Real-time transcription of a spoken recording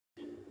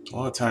A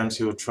lot of times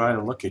he'll try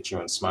to look at you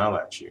and smile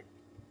at you.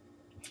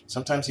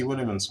 Sometimes he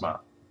wouldn't even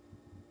smile.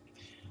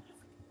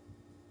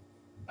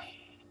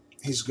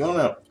 He's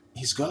gonna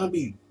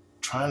be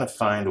trying to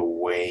find a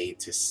way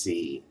to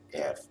see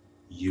if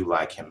you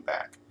like him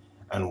back.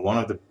 And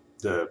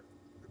the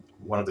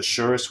one of the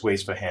surest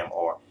ways for him,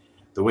 or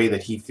the way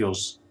that he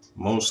feels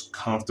most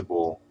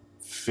comfortable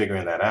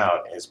figuring that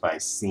out, is by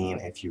seeing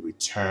if you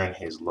return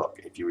his look,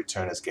 if you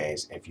return his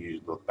gaze, if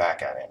you look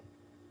back at him.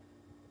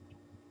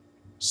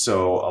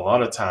 So a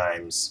lot of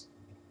times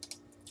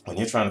when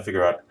you're trying to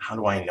figure out, how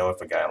do I know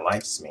if a guy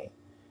likes me,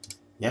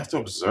 you have to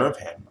observe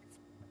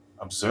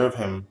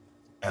him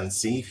and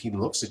see if he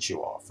looks at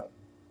you often.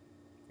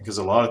 Because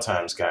a lot of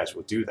times guys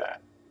will do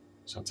that.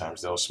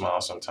 Sometimes they'll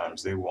smile,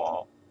 sometimes they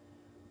won't.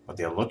 But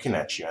they're looking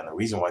at you, and the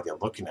reason why they're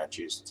looking at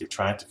you is they're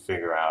trying to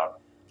figure out,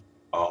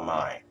 oh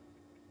my,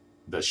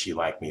 does she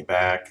like me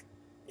back?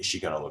 Is she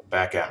going to look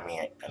back at me?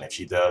 And if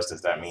she does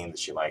that mean that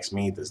she likes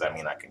me? Does that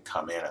mean I can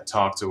come in and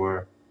talk to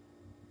her?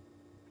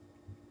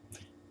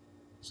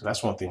 So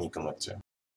that's one thing you can look to.